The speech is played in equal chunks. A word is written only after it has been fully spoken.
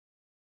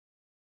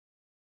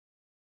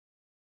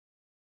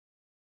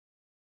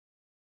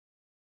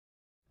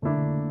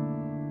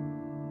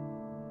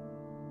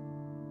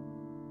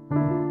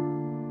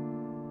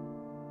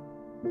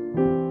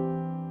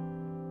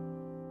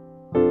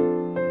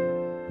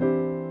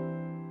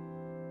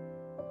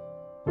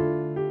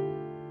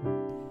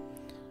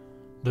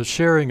The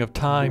sharing of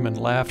time and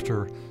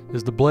laughter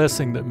is the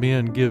blessing that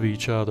men give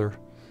each other,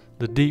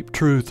 the deep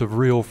truth of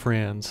real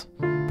friends,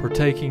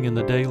 partaking in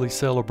the daily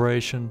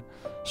celebration,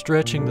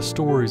 stretching the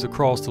stories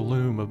across the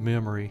loom of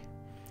memory.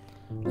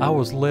 I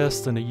was less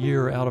than a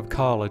year out of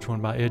college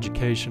when my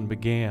education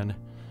began.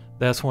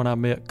 That's when I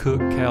met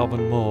Cooke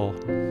Calvin Mull.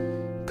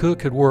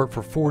 Cooke had worked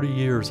for 40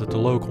 years at the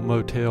local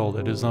motel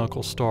that his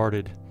uncle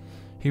started.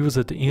 He was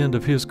at the end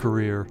of his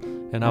career,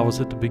 and I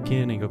was at the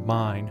beginning of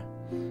mine.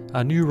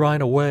 I knew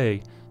right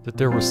away that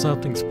there was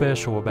something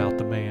special about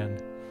the man.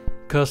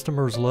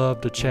 Customers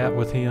loved to chat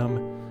with him,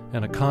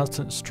 and a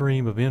constant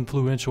stream of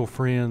influential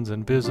friends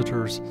and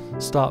visitors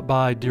stopped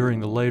by during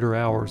the later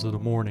hours of the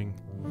morning.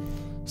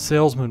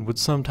 Salesmen would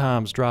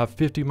sometimes drive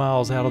 50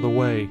 miles out of the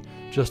way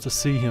just to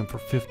see him for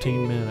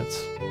 15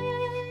 minutes.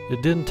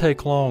 It didn't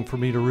take long for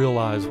me to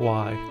realize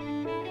why.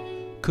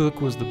 Cooke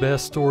was the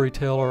best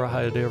storyteller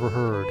I had ever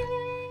heard,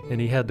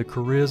 and he had the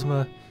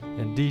charisma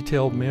and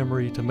detailed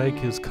memory to make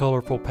his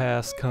colorful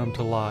past come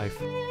to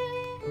life.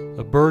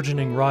 A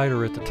burgeoning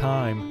writer at the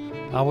time,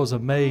 I was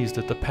amazed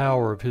at the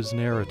power of his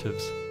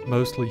narratives,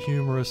 mostly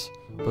humorous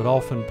but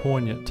often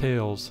poignant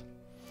tales.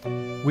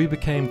 We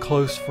became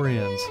close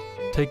friends,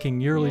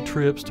 taking yearly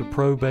trips to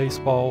pro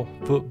baseball,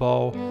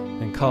 football,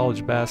 and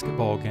college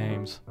basketball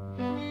games.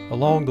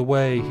 Along the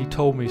way, he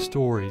told me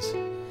stories: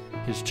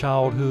 his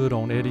childhood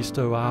on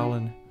Eddystone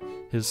Island,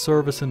 his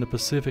service in the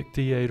Pacific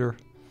Theater,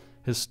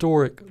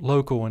 historic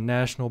local and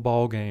national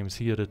ball games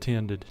he had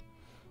attended,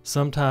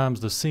 sometimes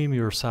the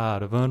seamier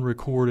side of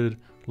unrecorded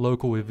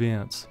local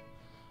events,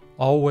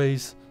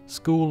 always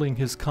schooling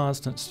his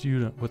constant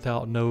student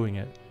without knowing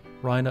it,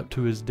 right up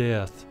to his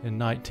death in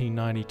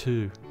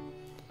 1992.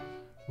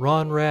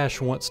 Ron Rash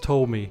once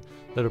told me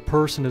that a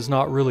person is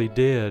not really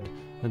dead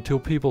until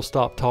people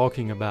stop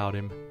talking about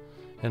him,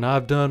 and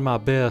I've done my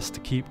best to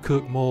keep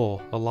Cooke Mull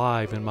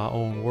alive in my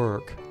own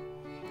work.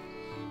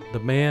 The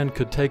man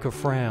could take a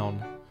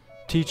frown,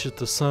 teach it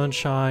the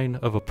sunshine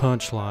of a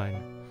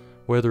punchline,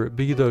 whether it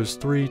be those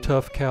three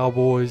tough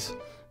cowboys,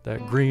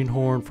 that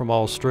greenhorn from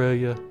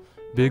Australia,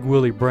 Big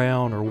Willie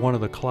Brown, or one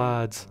of the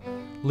Clydes,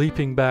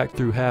 leaping back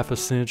through half a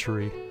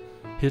century,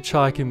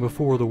 hitchhiking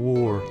before the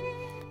war,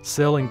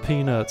 selling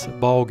peanuts at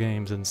ball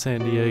games in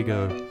San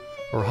Diego,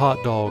 or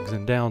hot dogs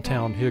in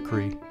downtown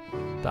Hickory,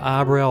 the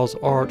eyebrows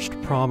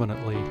arched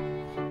prominently,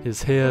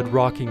 his head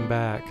rocking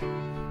back,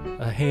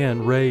 a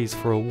hand raised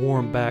for a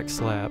warm back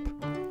slap,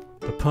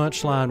 the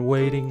punchline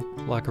waiting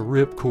like a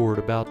ripcord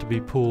about to be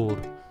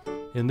pulled.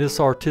 In this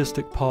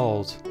artistic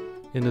pause,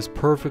 in this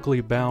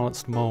perfectly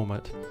balanced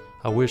moment,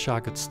 I wish I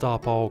could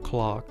stop all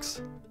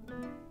clocks.